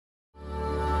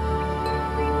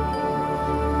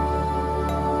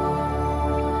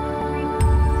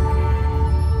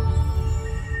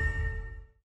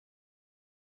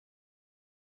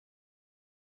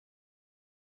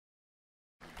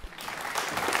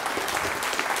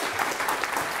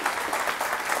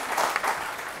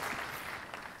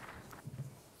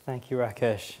Thank you,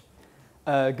 Rakesh.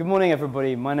 Good morning,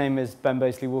 everybody. My name is Ben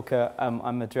Baseley-Walker.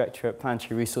 I'm a director at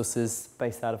Planetary Resources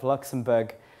based out of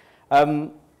Luxembourg.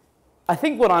 I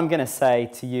think what I'm going to say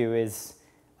to you is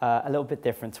a little bit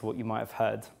different to what you might have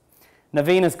heard.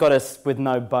 Naveen has got us with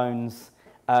no bones.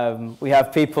 We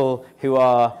have people who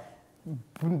are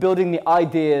building the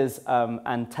ideas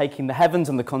and taking the heavens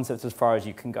and the concepts as far as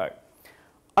you can go.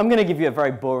 I'm going to give you a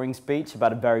very boring speech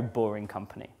about a very boring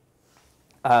company.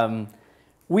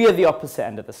 We are the opposite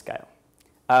end of the scale.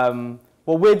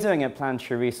 What we're doing at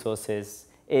Planetary Resources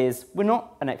is we're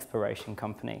not an exploration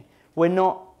company. We're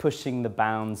not pushing the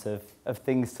bounds of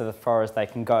things to the far as they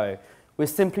can go. We're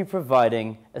simply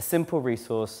providing a simple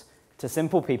resource to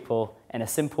simple people in a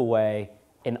simple way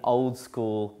in old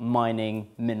school mining,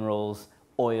 minerals,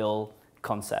 oil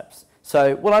concepts.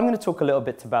 So what I'm going to talk a little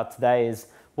bit about today is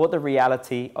what the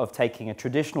reality of taking a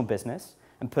traditional business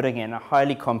and putting it in a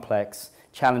highly complex,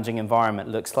 challenging environment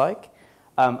looks like.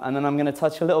 And then I'm going to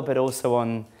touch a little bit also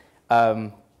on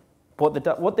what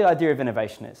the idea of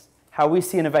innovation is, how we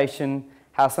see innovation,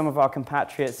 how some of our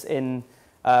compatriots in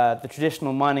the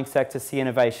traditional mining sector see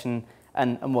innovation,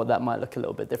 and what that might look a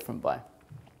little bit different by.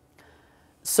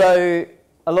 So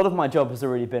a lot of my job has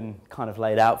already been kind of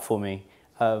laid out for me.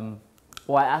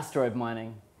 Why asteroid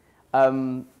mining?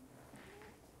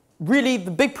 Really,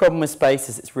 the big problem with space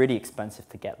is it's really expensive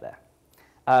to get there.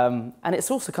 And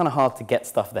it's also kind of hard to get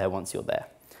stuff there once you're there.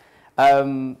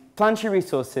 Planetary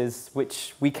Resources,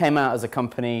 which we came out as a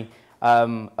company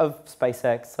of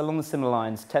SpaceX, along the similar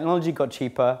lines, technology got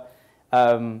cheaper,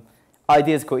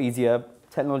 ideas got easier,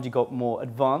 technology got more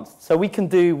advanced. So we can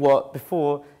do what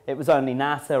before it was only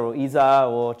NASA or ESA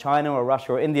or China or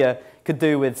Russia or India could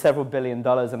do with several $1 billion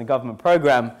in a government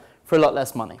program for a lot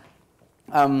less money.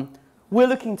 We're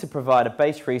looking to provide a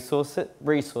base resource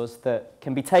that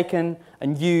can be taken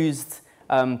and used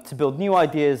to build new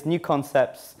ideas, new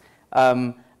concepts,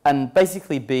 and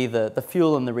basically be the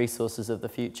fuel and the resources of the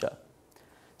future.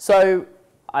 So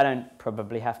I don't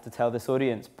probably have to tell this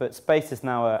audience, but space is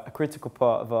now a critical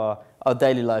part of our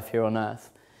daily life here on Earth.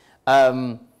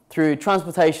 Through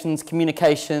transportations,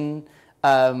 communication,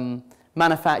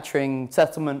 manufacturing,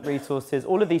 settlement resources,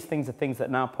 all of these things are things that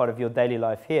are now part of your daily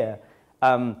life here.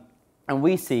 And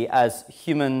we see as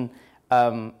human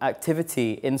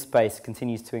activity in space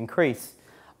continues to increase,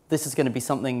 this is going to be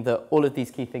something that all of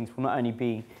these key things will not only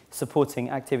be supporting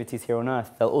activities here on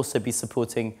Earth, they'll also be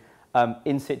supporting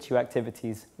in situ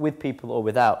activities with people or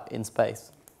without in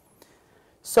space.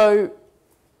 So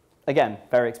again,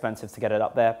 very expensive to get it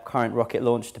up there. Current rocket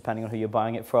launch, depending on who you're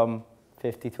buying it from,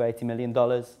 $50 to $80 million.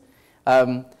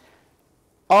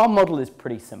 Our model is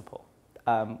pretty simple.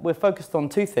 We're focused on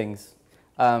two things.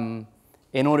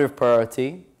 In order of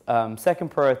priority,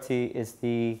 second priority is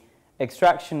the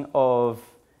extraction of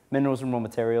minerals and raw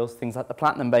materials, things like the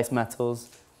platinum-based metals,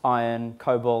 iron,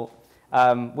 cobalt,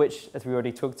 which, as we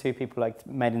already talked to, people like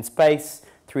made in space,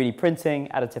 3D printing,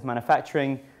 additive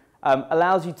manufacturing,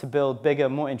 allows you to build bigger,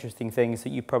 more interesting things that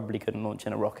you probably couldn't launch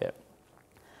in a rocket.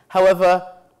 However,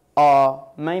 our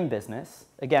main business,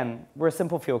 again, we're a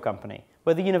simple fuel company.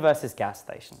 We're the universe's gas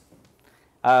station.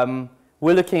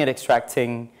 We're looking at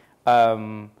extracting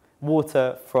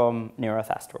water from near-Earth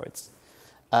asteroids.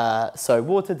 So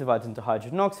water divided into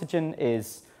hydrogen and oxygen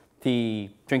is the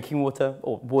drinking water,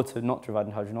 or water not divided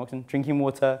into hydrogen and oxygen, drinking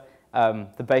water,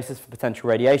 the basis for potential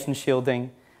radiation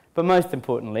shielding. But most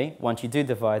importantly, once you do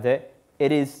divide it,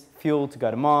 it is fuel to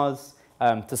go to Mars,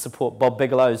 to support Bob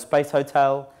Bigelow's Space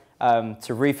Hotel,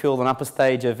 to refuel an upper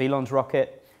stage of Elon's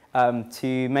rocket,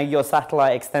 to make your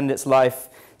satellite extend its life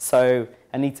so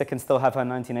Anita can still have her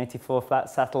 1984 flat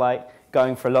satellite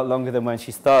going for a lot longer than when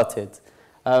she started.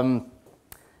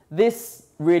 This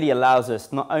really allows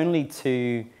us not only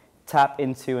to tap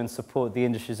into and support the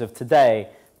industries of today,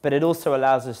 but it also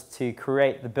allows us to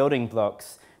create the building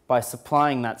blocks by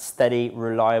supplying that steady,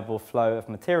 reliable flow of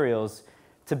materials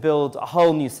to build a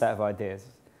whole new set of ideas.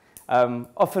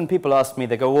 Often people ask me,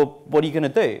 they go, well, what are you going to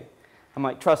do? I'm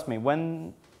like, trust me,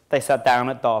 when they sat down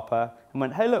at DARPA and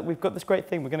went, hey, look, we've got this great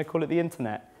thing, we're going to call it the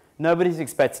internet. Nobody's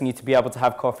expecting you to be able to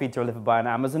have coffee delivered by an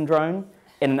Amazon drone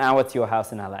in an hour to your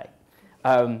house in LA.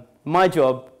 My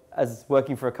job as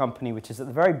working for a company which is at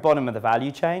the very bottom of the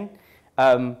value chain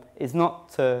is not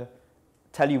to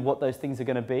tell you what those things are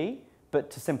going to be, but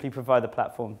to simply provide the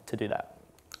platform to do that.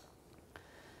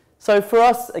 So for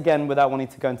us, again, without wanting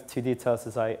to go into too details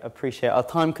as I appreciate our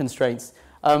time constraints,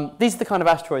 these are the kind of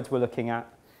asteroids we're looking at.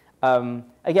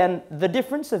 Again, the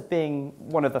difference of being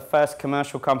one of the first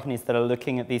commercial companies that are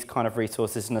looking at these kind of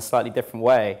resources in a slightly different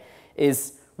way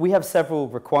is we have several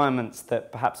requirements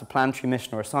that perhaps a planetary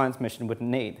mission or a science mission wouldn't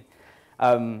need.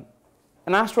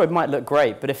 an asteroid might look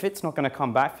great, but if it's not going to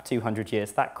come back for 200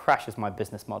 years, that crashes my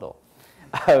business model.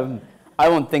 I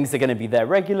want things that are going to be there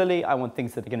regularly. I want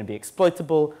things that are going to be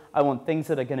exploitable. I want things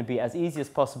that are going to be as easy as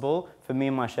possible for me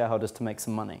and my shareholders to make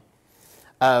some money.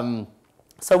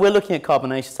 So we're looking at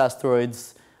carbonaceous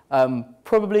asteroids,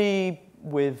 probably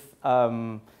with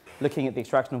looking at the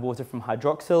extraction of water from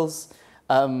hydroxyls.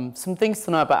 Some things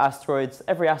to know about asteroids.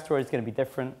 Every asteroid is going to be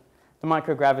different. The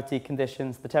microgravity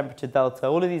conditions, the temperature delta,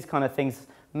 all of these kind of things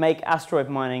make asteroid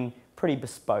mining pretty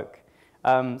bespoke.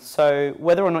 So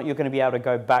whether or not you're going to be able to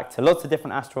go back to lots of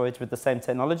different asteroids with the same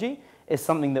technology is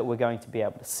something that we're going to be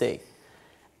able to see.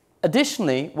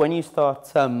 Additionally, when you start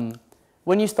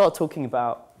talking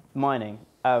about mining,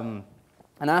 and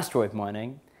asteroid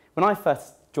mining, when I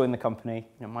first joined the company,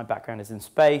 my background is in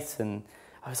space, and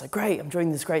I was like, great, I'm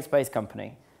joining this great space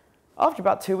company. After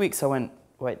about 2 weeks, I went,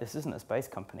 wait, this isn't a space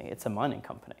company, it's a mining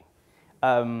company.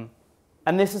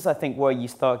 And this is, I think, where you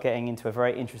start getting into a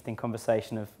very interesting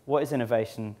conversation of what is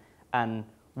innovation and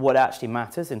what actually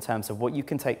matters in terms of what you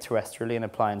can take terrestrially and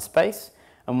apply in space,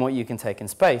 and what you can take in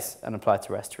space and apply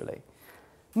terrestrially.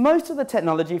 Most of the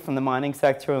technology from the mining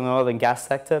sector and the oil and gas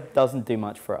sector doesn't do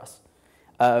much for us.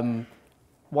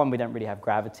 One, we don't really have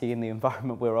gravity in the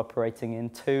environment we're operating in.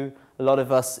 Two, a lot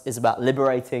of us is about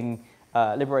liberating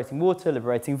water,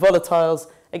 liberating volatiles.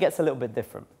 It gets a little bit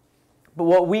different. But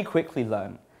what we quickly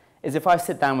learn is if I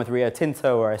sit down with Rio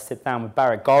Tinto, or I sit down with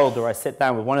Barrick Gold, or I sit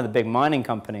down with one of the big mining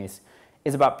companies,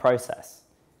 is about process.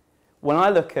 When I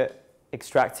look at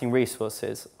extracting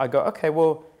resources, I go, okay,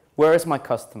 well, where is my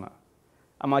customer?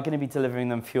 Am I going to be delivering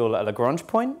them fuel at a Lagrange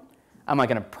point? Am I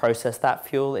going to process that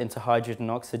fuel into hydrogen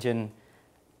and oxygen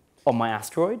on my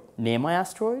asteroid, near my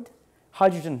asteroid?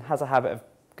 Hydrogen has a habit of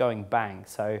going bang.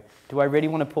 So do I really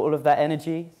want to put all of that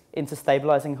energy into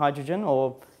stabilizing hydrogen,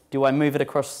 or do I move it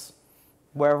across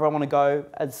wherever I want to go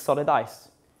as solid ice?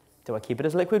 Do I keep it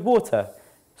as liquid water?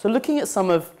 So looking at some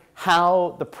of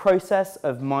how the process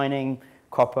of mining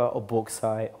copper or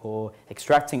bauxite or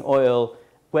extracting oil,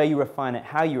 where you refine it,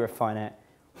 how you refine it,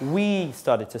 we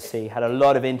started to see had a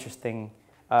lot of interesting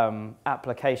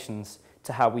applications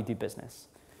to how we do business.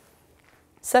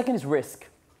 Second is risk.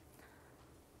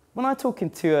 When I talk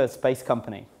into a space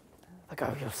company, I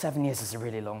go, 7 years is a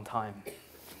really long time.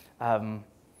 And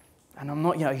I'm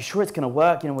not, are you sure it's going to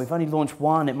work? We've only launched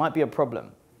one, it might be a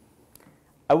problem.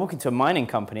 I walk into a mining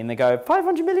company and they go,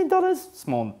 $500 million?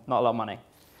 Small, not a lot of money.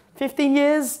 15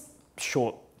 years?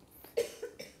 Short.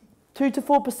 2 to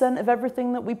 4% of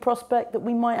everything that we prospect that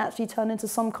we might actually turn into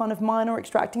some kind of mine or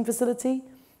extracting facility?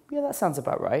 Yeah, that sounds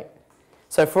about right.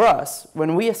 So for us,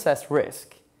 when we assess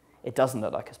risk, it doesn't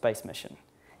look like a space mission.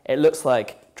 It looks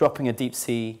like dropping a deep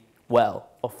sea well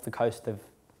off the coast of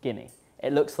Guinea.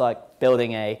 It looks like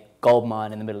building a gold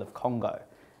mine in the middle of Congo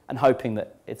and hoping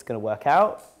that it's going to work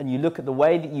out. And you look at the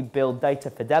way that you build data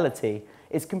fidelity,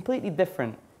 it's completely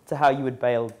different to how you would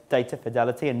build data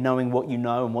fidelity and knowing what you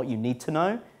know and what you need to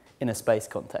know in a space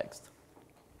context.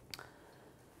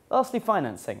 Lastly,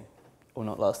 financing. Or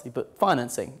not lastly, but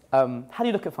financing. How do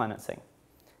you look at financing?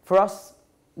 For us,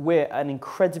 we're an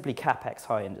incredibly CapEx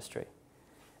high industry,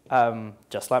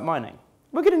 just like mining.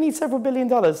 We're going to need several $1 billion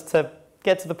to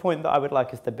get to the point that I would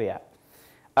like us to be at.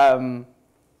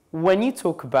 When you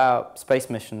talk about space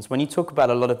missions, when you talk about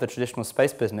a lot of the traditional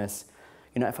space business,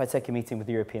 if I take a meeting with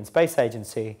the European Space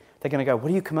Agency, they're going to go,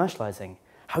 what are you commercializing?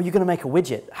 How are you going to make a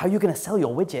widget? How are you going to sell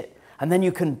your widget? And then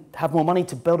you can have more money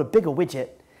to build a bigger widget,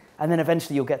 and then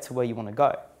eventually you'll get to where you want to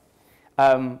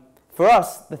go. For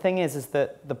us, the thing is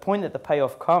that the point that the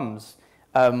payoff comes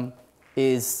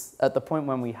is at the point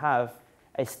when we have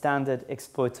a standard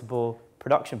exploitable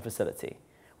production facility,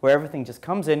 where everything just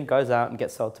comes in, goes out, and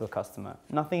gets sold to a customer.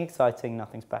 Nothing exciting,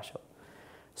 nothing special.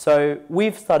 So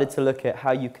we've started to look at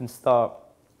how you can start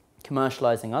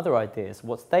commercializing other ideas.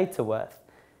 What's data worth?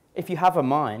 If you have a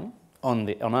mine on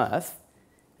Earth,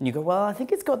 and you go, well, I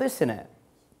think it's got this in it,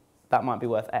 that might be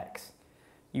worth X.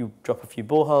 You drop a few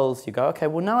boreholes, you go, okay,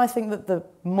 well, now I think that the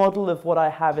model of what I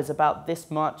have is about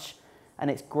this much, and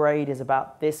its grade is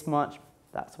about this much,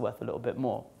 that's worth a little bit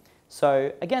more.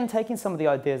 So again, taking some of the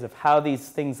ideas of how these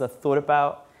things are thought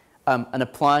about and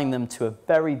applying them to a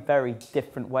very, very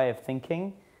different way of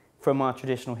thinking from our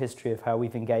traditional history of how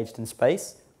we've engaged in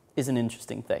space is an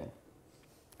interesting thing.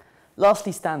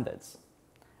 Lastly, standards.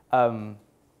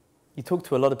 You talk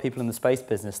to a lot of people in the space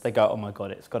business, they go, oh my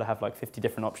God, it's got to have like 50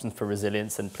 different options for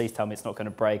resilience, and please tell me it's not going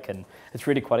to break, and it's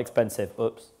really quite expensive.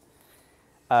 Oops.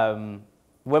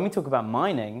 When we talk about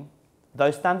mining,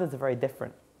 those standards are very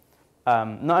different.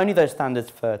 Not only those standards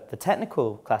for the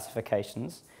technical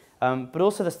classifications, but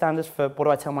also the standards for what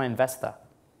do I tell my investor.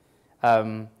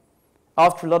 Our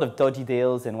after a lot of dodgy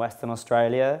deals in Western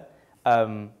Australia,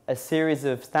 a series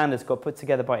of standards got put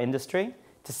together by industry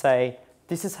to say,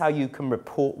 this is how you can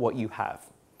report what you have.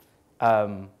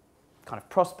 Kind of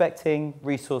prospecting,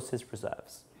 resources,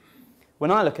 reserves. When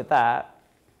I look at that,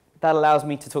 that allows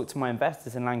me to talk to my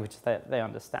investors in language that they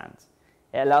understand.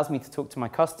 It allows me to talk to my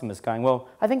customers going, well,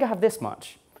 I think I have this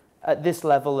much at this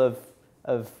level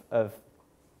of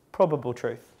probable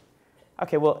truth.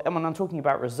 Okay, well, when I'm talking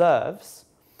about reserves,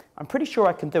 I'm pretty sure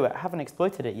I can do it. I haven't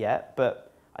exploited it yet,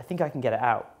 but I think I can get it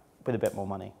out with a bit more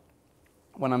money.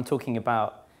 When I'm talking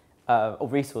about or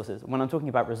resources, when I'm talking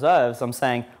about reserves, I'm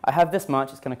saying, I have this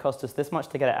much, it's going to cost us this much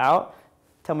to get it out.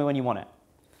 Tell me when you want it.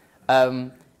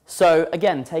 So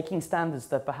again, taking standards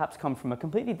that perhaps come from a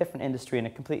completely different industry and a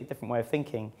completely different way of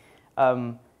thinking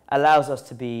allows us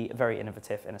to be very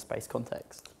innovative in a space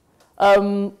context.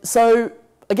 So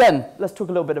again, let's talk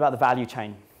a little bit about the value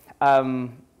chain.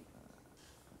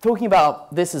 Talking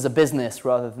about this as a business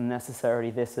rather than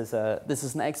necessarily this as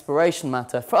an exploration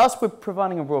matter. For us, we're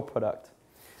providing a raw product.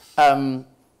 The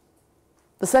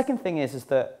second thing is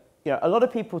that a lot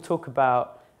of people talk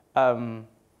about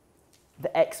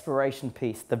the exploration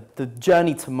piece, the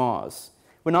journey to Mars.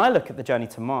 When I look at the journey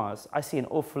to Mars, I see an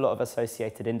awful lot of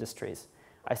associated industries.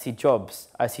 I see jobs,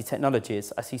 I see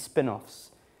technologies, I see spin-offs.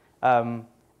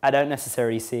 I don't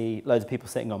necessarily see loads of people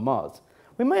sitting on Mars.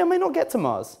 We may or may not get to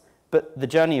Mars, but the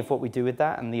journey of what we do with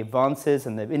that and the advances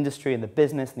and the industry and the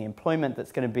business and the employment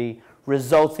that's going to be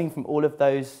resulting from all of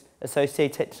those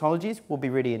associated technologies will be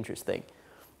really interesting.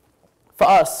 For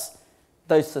us,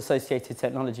 those associated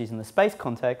technologies in the space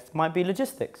context might be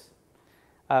logistics.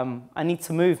 I need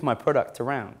to move my product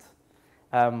around.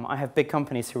 I have big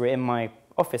companies who are in my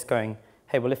office going,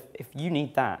 hey, well, if you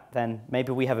need that, then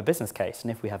maybe we have a business case.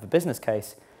 And if we have a business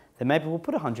case, then maybe we'll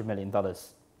put $100 million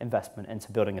investment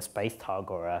into building a space tug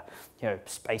or a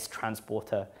space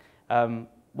transporter. Well,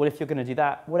 if you're going to do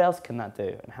that, what else can that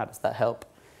do? And how does that help?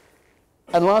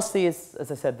 And lastly is,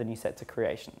 as I said, the new sector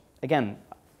creation. Again,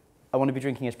 I want to be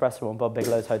drinking espresso on Bob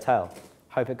Bigelow's hotel.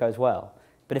 Hope it goes well.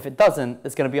 But if it doesn't,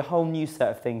 there's going to be a whole new set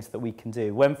of things that we can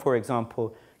do. When, for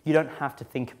example, you don't have to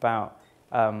think about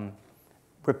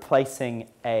replacing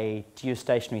a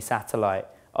geostationary satellite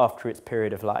after its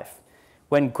period of life.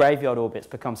 When graveyard orbits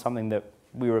become something that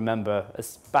we remember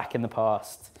as back in the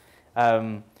past,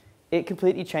 it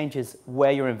completely changes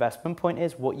where your investment point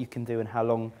is, what you can do, and how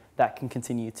long that can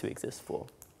continue to exist for.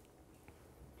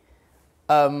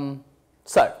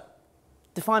 So,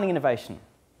 defining innovation.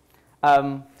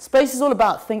 Space is all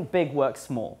about think big, work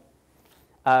small.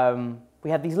 We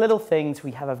have these little things,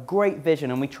 we have a great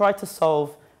vision, and we try to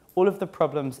solve all of the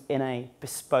problems in a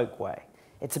bespoke way.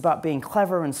 It's about being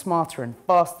clever and smarter and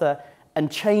faster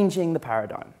and changing the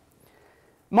paradigm.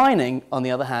 Mining, on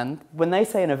the other hand, when they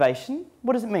say innovation,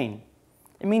 what does it mean?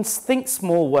 It means think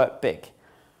small, work big.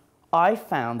 I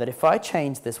found that if I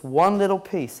change this one little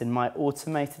piece in my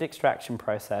automated extraction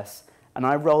process and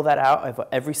I roll that out over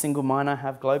every single mine I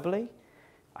have globally,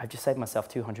 I've just saved myself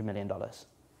 $200 million.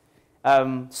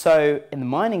 So in the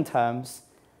mining terms,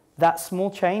 that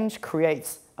small change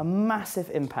creates a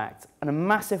massive impact and a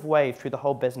massive wave through the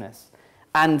whole business.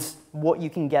 And what you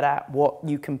can get at, what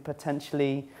you can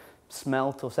potentially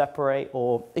smelt or separate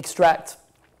or extract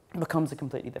becomes a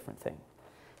completely different thing.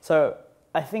 So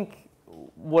I think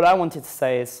what I wanted to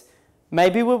say is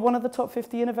maybe we're one of the top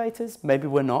 50 innovators, maybe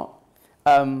we're not.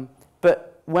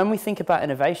 But when we think about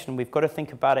innovation, we've got to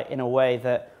think about it in a way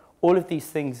that all of these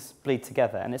things bleed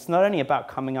together. And it's not only about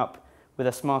coming up with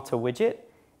a smarter widget,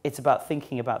 it's about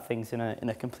thinking about things in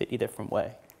a completely different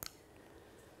way.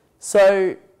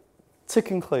 So to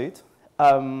conclude,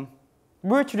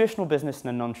 we're a traditional business in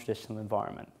a non-traditional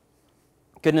environment.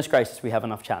 Goodness gracious, we have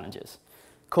enough challenges.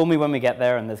 Call me when we get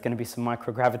there, and there's going to be some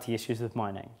microgravity issues with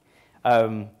mining.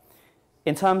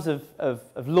 In terms of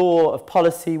law, of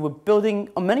policy, we're building,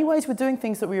 in many ways, we're doing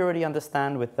things that we already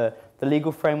understand with the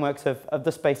legal frameworks of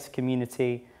the space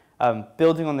community,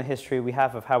 building on the history we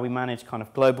have of how we manage kind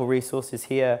of global resources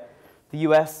here. The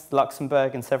US,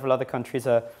 Luxembourg, and several other countries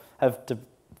have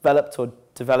developed or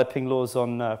developing laws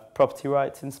on property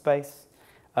rights in space.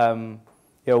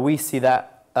 We see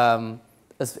that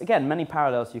as, again, many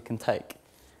parallels you can take.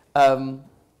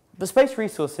 But space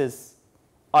resources,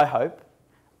 I hope,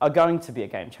 are going to be a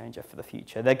game changer for the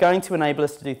future. They're going to enable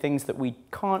us to do things that we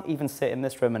can't even sit in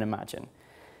this room and imagine.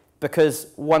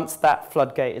 Because once that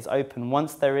floodgate is open,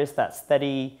 once there is that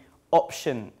steady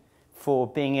option for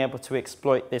being able to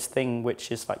exploit this thing,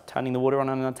 which is like turning the water on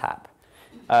a tap,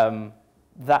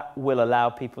 that will allow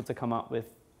people to come up with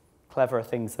cleverer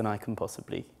things than I can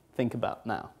possibly think about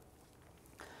now.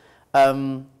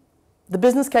 The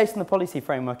business case and the policy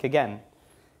framework, again,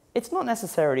 it's not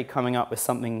necessarily coming up with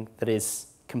something that is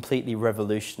completely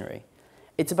revolutionary.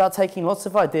 It's about taking lots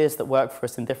of ideas that work for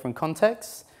us in different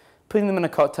contexts, putting them in a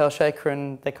cocktail shaker,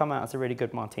 and they come out as a really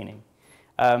good martini.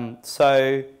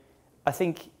 So I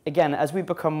think, again, as we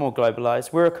become more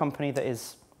globalized, we're a company that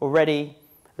is already,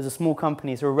 as a small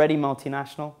company, is already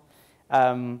multinational.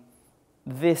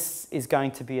 This is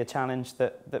going to be a challenge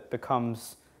that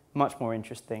becomes much more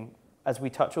interesting as we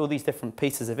touch all these different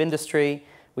pieces of industry,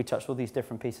 we touch all these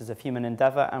different pieces of human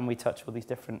endeavor, and we touch all these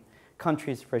different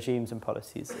countries, regimes, and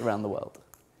policies around the world.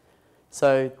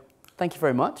 So thank you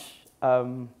very much.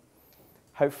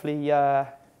 Hopefully,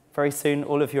 very soon,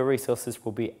 all of your resources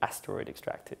will be asteroid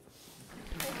extracted.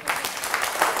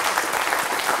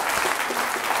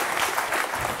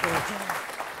 Thank you.